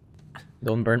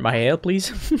 Don't burn my hair,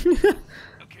 please.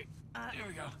 Okay. Here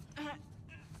we go.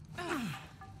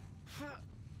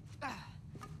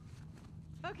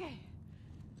 Okay,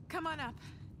 come on up.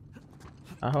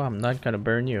 Oh, I'm not gonna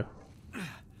burn you.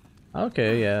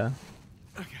 Okay, yeah.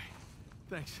 Okay.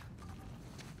 Thanks.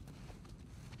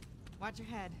 Watch your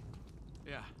head.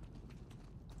 Yeah.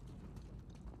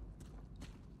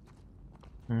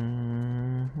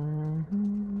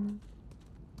 Mm-hmm.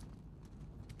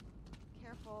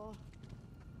 Careful.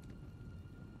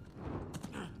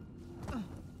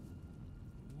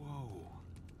 Whoa.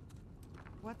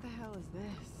 What the hell is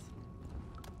this?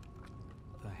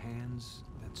 The hands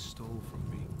that stole from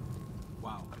me.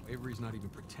 Wow. Avery's not even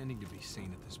pretending to be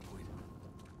sane at this point.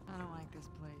 I don't like this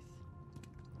place.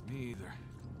 Me either.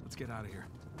 Let's get out of here.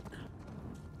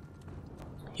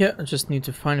 Yeah, I just need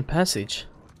to find a passage.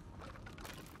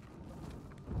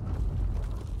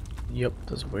 Yep,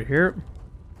 that's over here.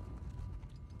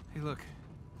 Hey, look.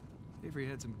 Avery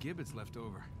had some gibbets left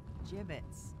over.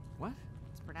 Gibbets. What?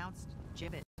 It's pronounced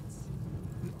gibbets.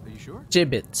 Are you sure?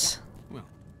 Gibbets. Well,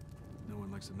 no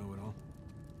one likes to know it all.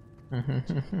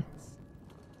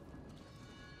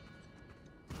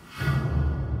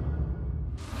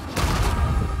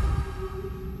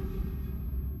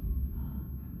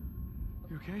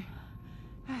 okay?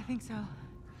 I think so.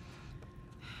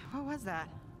 What was that?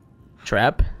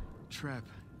 Trap? Trap.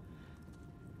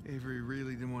 Avery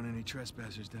really didn't want any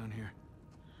trespassers down here.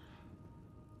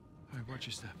 Alright, watch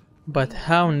your step. But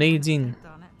how Nadine?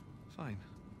 Stepped on it. Fine.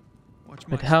 Watch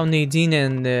my But how step. Nadine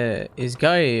and his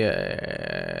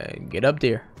guy get up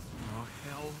there? Oh,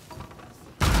 hell.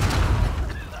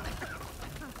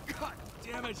 God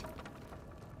damn it.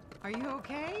 Are you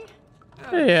okay?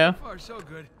 Yeah. So far, so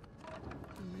good.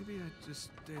 Maybe I just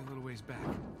stay a little ways back.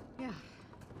 Yeah.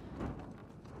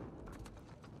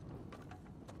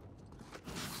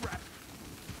 Crap.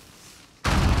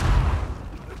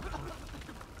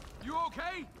 You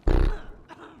okay?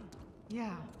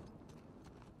 Yeah.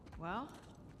 Well,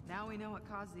 now we know what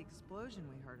caused the explosion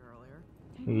we heard earlier.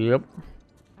 Yep.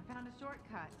 I found a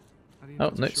shortcut. How do you know Oh,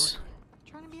 it's a nice. shortcut?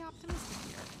 Trying to be optimistic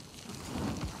here.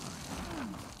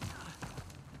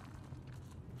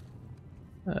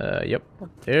 Yep.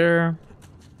 Up there.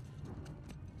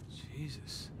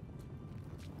 Jesus.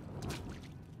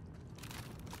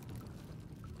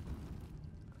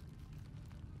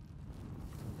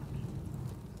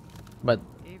 But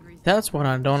Avery's that's what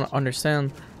I don't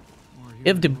understand. More here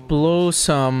If they than over. blow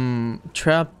some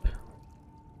trap,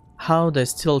 how they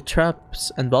still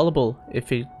traps invulnerable if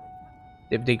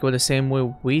they go the same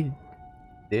way we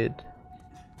did?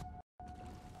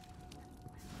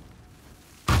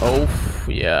 Oh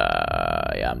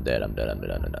yeah, I'm dead. I'm dead.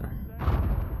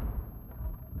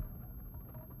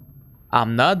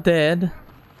 I'm not dead.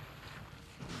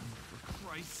 For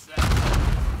Christ's sake.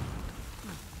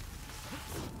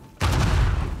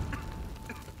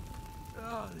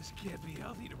 Oh, this can't be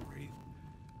healthy to breathe.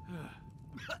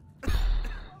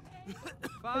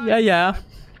 Fine. Yeah.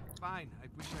 Fine. I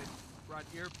wish I brought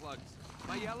earplugs.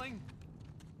 Am I yelling?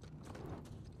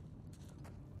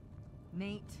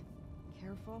 Nate,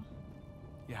 careful.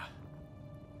 Yeah.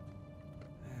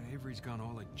 Avery's gone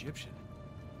all Egyptian.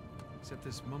 Except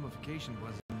this mummification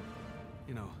wasn't,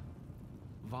 you know,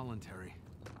 voluntary.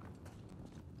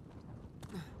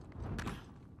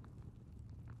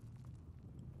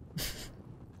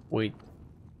 Wait,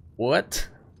 what?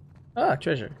 Ah,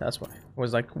 treasure. That's why. I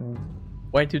was like,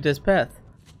 why do this path?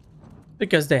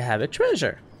 Because they have a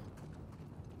treasure.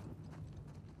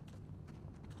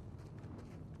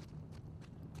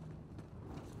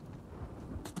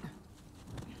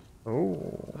 Oh.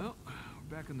 Well,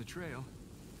 we're back on the trail.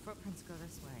 Footprints go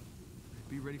this way.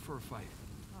 Be ready for a fight.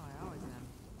 Oh, I always am.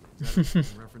 Is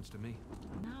that in reference to me?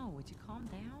 No, would you calm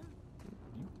down?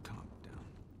 You calm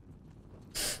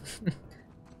down.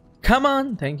 Come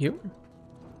on, thank you.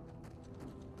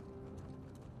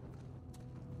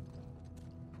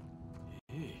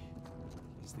 Hey,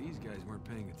 guess these guys weren't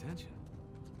paying attention.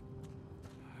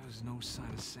 There's no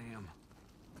sign of Sam.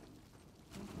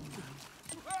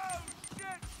 Oh, shit!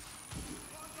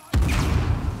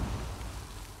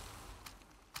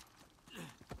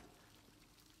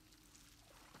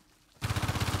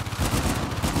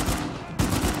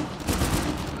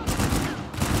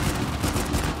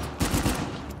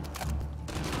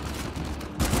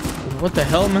 What the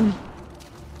hell, man?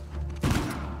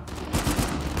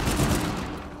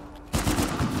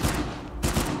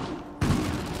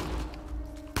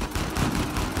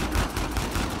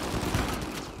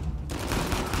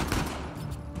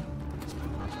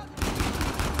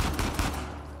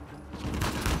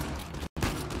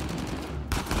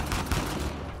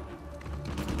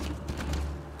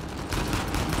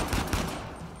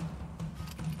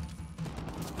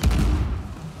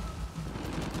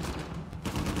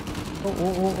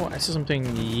 Oh, I see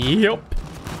something. Yup.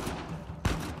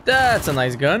 That's a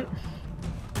nice gun.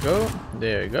 Go.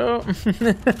 There you go.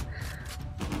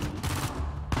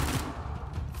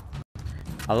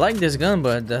 I like this gun,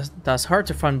 but that's hard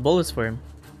to find bullets for him.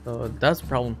 So that's the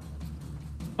problem.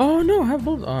 Oh no, I have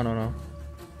bullets. Oh no.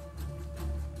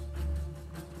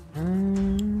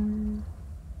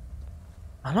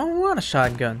 I don't want a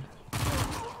shotgun.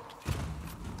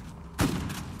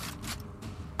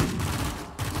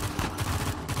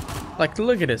 Like,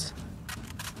 look at this.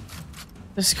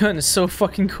 This gun is so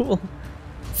fucking cool.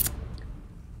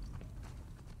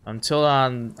 Until I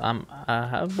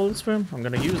have bullets for him, I'm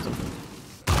gonna use them.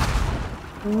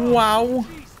 Wow.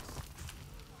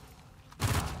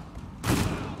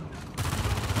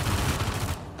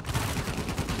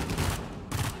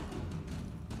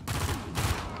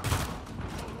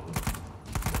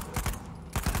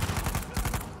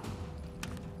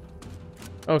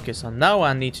 Okay, so now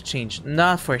I need to change.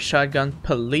 Not for a shotgun,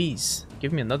 please.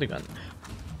 Give me another gun.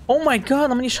 Oh my god,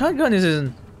 how many shotguns is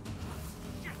it?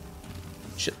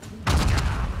 Shit.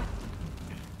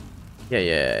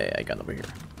 Yeah, I got over here.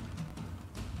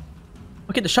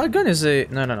 Okay, the shotgun is a...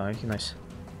 No, no, no. Okay, nice.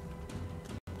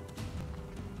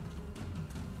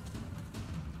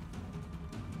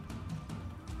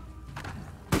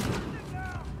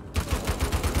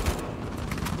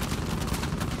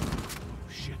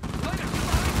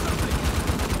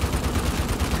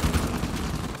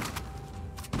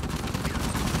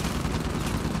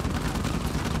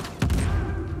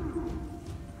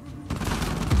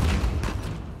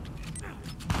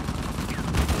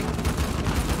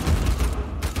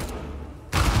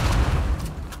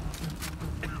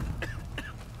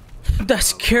 That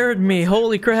scared me.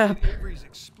 Holy crap. Avery's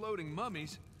exploding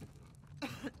mummies.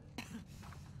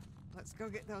 Let's go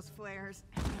get those flares.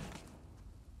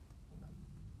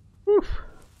 Whew.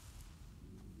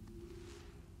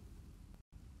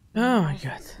 Oh my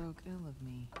god. Spoke ill of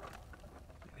me.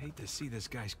 I'd hate to see this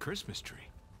guy's Christmas tree.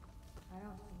 I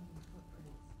don't see any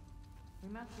footprints. We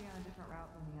must be on a different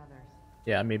route than the others.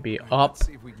 Yeah, maybe All right, up. Let's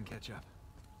see if we can catch up.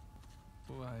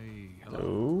 Why,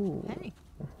 hello. Oh. Hey.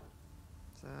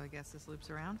 So I guess this loops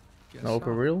around? Guess No, so.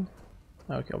 for real?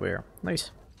 Okay, over here.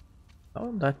 Nice.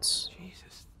 Oh, that's...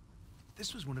 Jesus.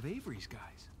 This was one of Avery's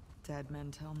guys. Dead men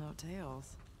tell no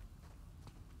tales.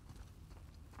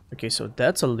 Okay, so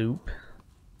that's a loop.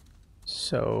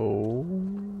 So...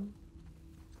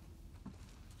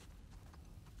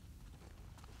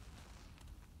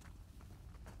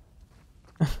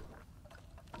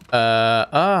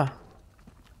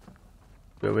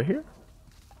 Over here?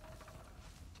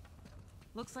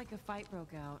 Looks like a fight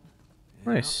broke out.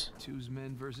 Yeah, Nice. Two's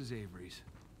men versus Avery's.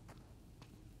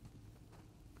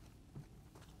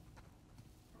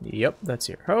 Yep, that's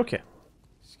here. Okay.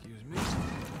 Excuse me.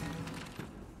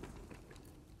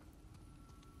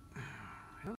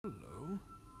 Hello.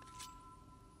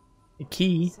 A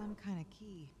key? Some kind of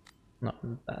key. No,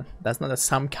 that's not a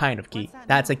some kind of key. What's that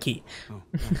That's now? a key. Oh.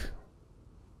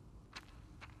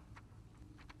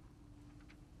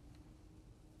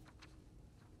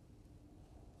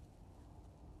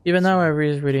 Even now,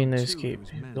 Avery is ready from to two escape.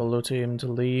 whose men- Although to him to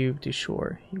leave the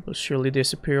shore, he will surely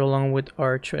disappear along with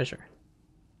our treasure.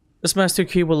 This master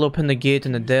key will open the gate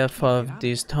in the depth of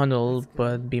this tunnel,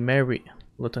 but be merry,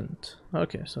 Lieutenant.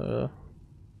 Okay, so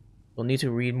don't need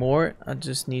to read more. I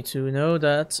just need to know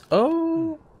that.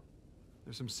 Oh,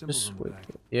 There's some symbols just on the wait. back.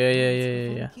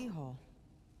 Yeah. The keyhole.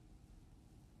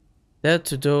 Death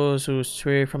to those who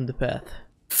stray from the path.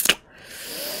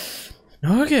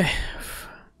 Okay,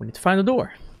 we need to find the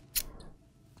door.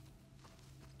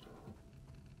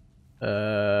 I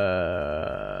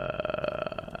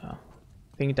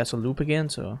think that's a loop again,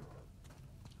 so...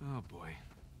 Oh boy.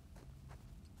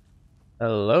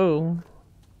 Hello?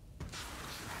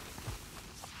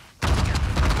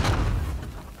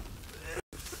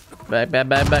 Back.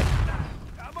 I'm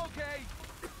okay.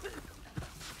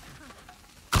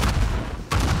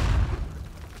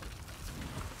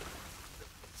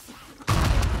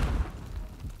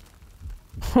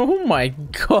 Oh my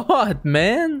god,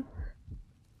 man!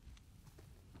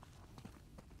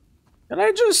 Can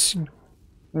I just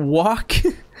walk?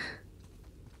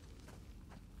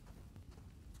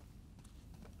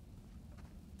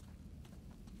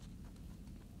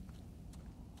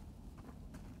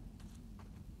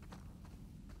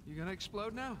 You gonna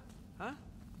explode now? Huh?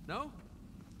 No?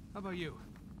 How about you?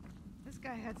 This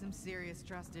guy had some serious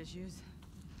trust issues.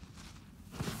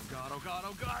 God, oh god,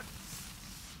 oh god!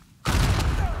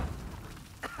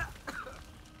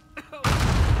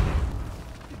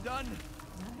 You done?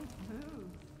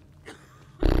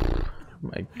 Oh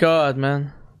my god,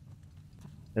 man.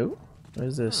 Oh, what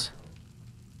is this?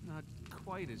 Not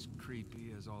quite as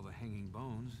creepy as all the hanging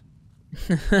bones. It's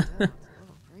a little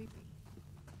creepy.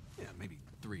 Yeah, maybe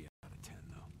 3 out of 10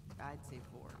 though. I'd say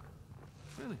 4.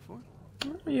 Really, 4?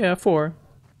 Yeah, 4.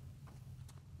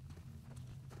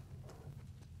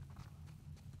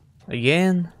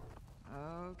 Again?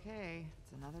 Okay,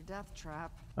 it's another death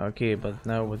trap. Okay, but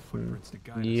now with... Footprints to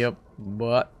guide us. Yep,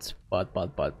 but...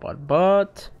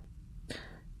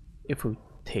 If we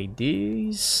take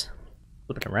these...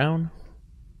 Flip it around.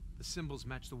 The symbols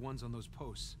match the ones on those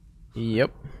posts.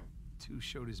 Yep. 2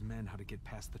 showed his men how to get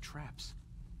past the traps.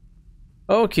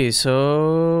 Okay,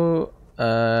 so...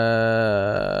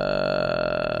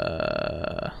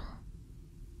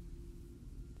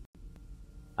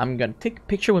 I'm gonna take a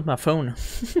picture with my phone.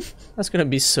 That's gonna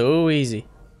be so easy.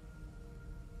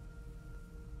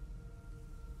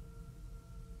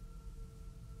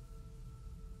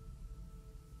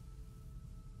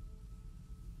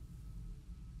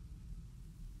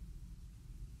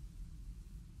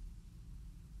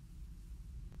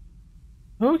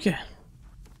 Okay.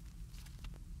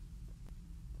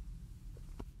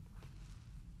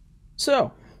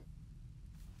 So,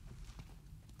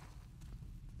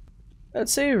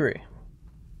 That's Avery.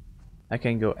 I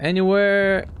can go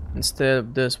anywhere instead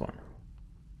of this one.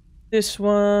 This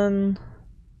one.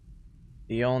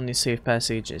 The only safe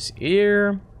passage is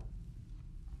here.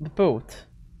 The boat.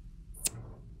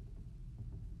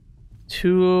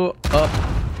 2 up.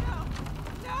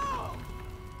 No!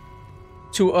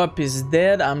 2 up is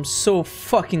dead. I'm so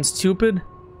fucking stupid.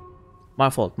 My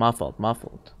fault, my fault, my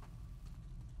fault.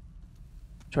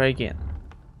 Try again.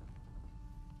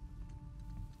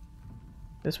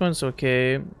 This one's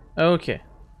okay. Okay.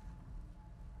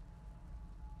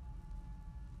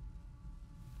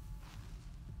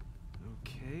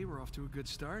 Okay, we're off to a good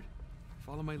start.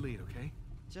 Follow my lead, okay?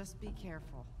 Just be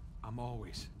careful, I'm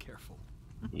always careful.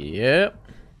 Yep.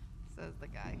 says the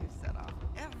guy who set off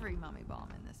every mummy bomb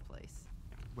in this place.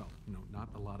 Well, no, not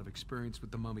a lot of experience with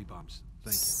the mummy bombs.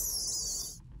 Thank you.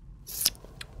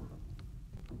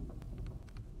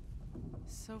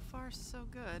 So far, so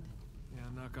good. Yeah,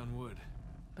 knock on wood.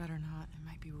 Better not, it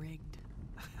might be rigged.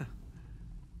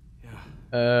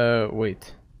 Yeah.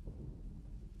 Wait.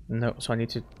 No, so I need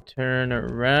to turn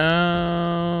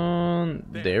around.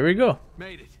 There we go.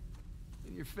 Made it.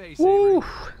 In your face, Woo! Avery.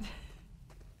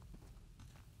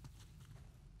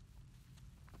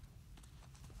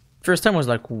 First time I was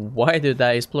like, why did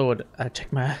that explode? I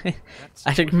checked my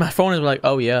phone and was like,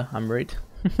 oh yeah, I'm right.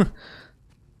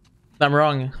 I'm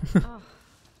wrong. Oh, God,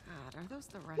 are those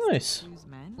the rest Nice. of Q's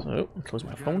men? So, close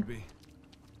my Gotta phone. be.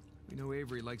 We know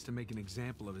Avery likes to make an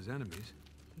example of his enemies.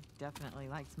 He definitely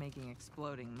likes making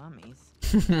exploding mummies.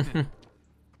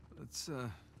 Let's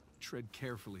tread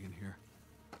carefully in here.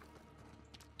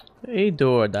 A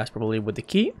door, that's probably with the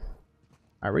key.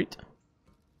 Alright.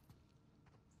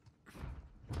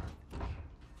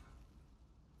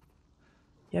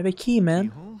 You have a key, man.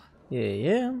 Keyhole?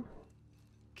 Yeah.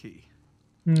 Key.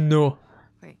 No.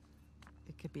 Wait,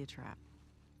 it could be a trap.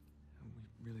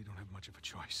 We really don't have much of a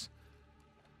choice.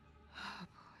 Oh,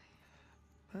 boy.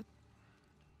 But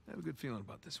I have a good feeling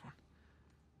about this one.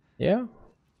 Yeah.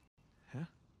 Huh?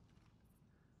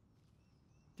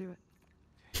 Do it.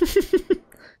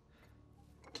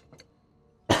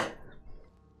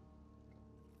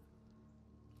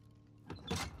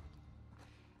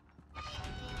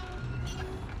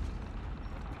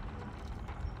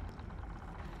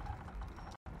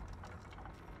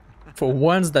 For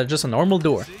once, that's just a normal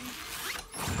door. See?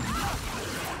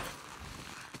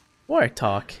 Why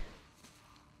talk?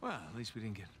 Well, at least we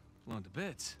didn't get blown to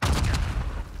bits.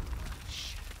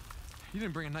 Shit. You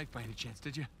didn't bring a knife by any chance,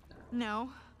 did you? No.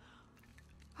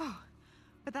 Oh,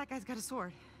 but that guy's got a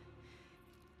sword.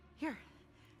 Here,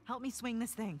 help me swing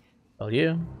this thing. Oh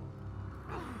yeah.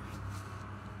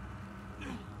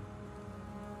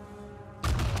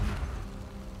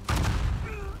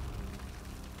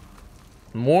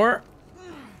 More?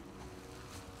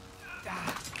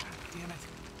 Ah, damn it.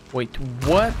 Wait,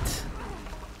 what?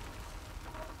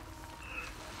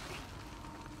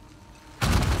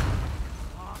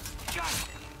 Oh, God.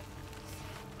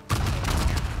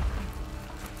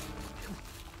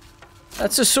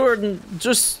 That's a sword and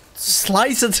just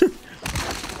slice it.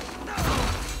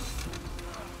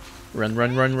 Run,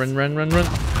 run, run, run, run, run, run.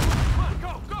 Come on,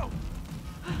 go, go.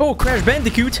 Oh, Crash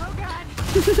Bandicoot. Oh, God!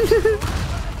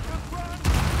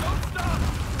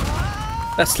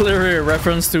 That's literally a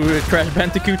reference to Crash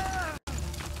Bandicoot.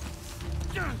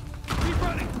 Keep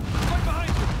running. Right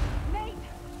behind you. Nate!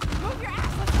 Move your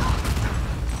ass, let's go!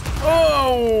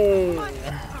 Oh! Come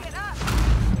on, get up!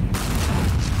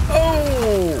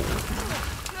 Oh!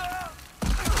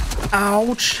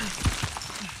 Ouch!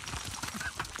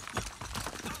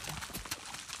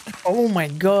 Oh my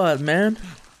god, man.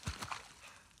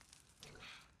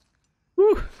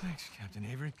 Whew. Thanks, Captain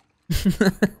Avery.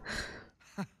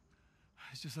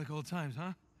 It's just like old times,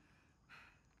 huh?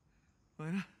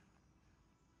 Lena?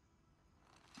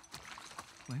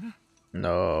 Lena?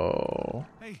 No.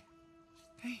 Hey.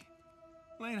 Hey.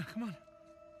 Lena, come on.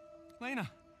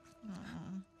 Lena.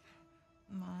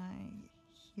 My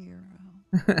hero.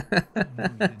 No, you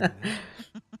didn't do that.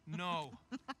 No.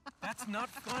 That's not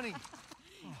funny.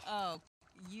 Oh,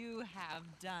 you have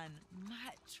done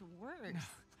much worse.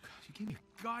 God, you gave me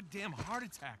a goddamn heart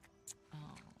attack.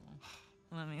 Oh,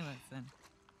 let me listen.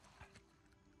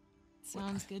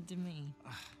 Sounds good to me.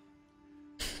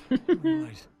 I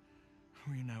realize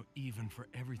we're now even for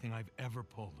everything I've ever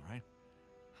pulled, right?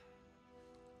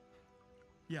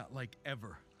 Yeah, like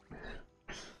ever.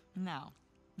 No,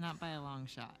 not by a long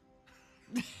shot.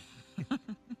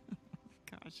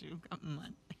 Gosh, you've got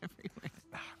mud everywhere.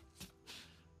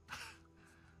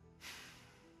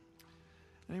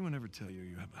 Anyone ever tell you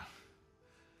you have a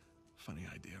funny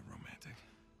idea of romantic?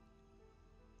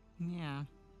 Yeah,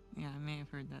 Yeah, I may have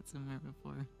heard that somewhere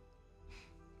before.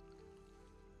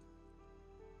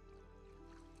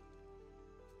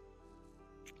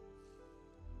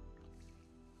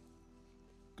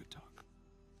 Good talk.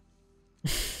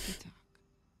 Good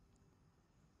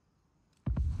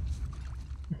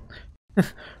talk.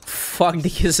 Fuck the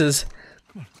kisses.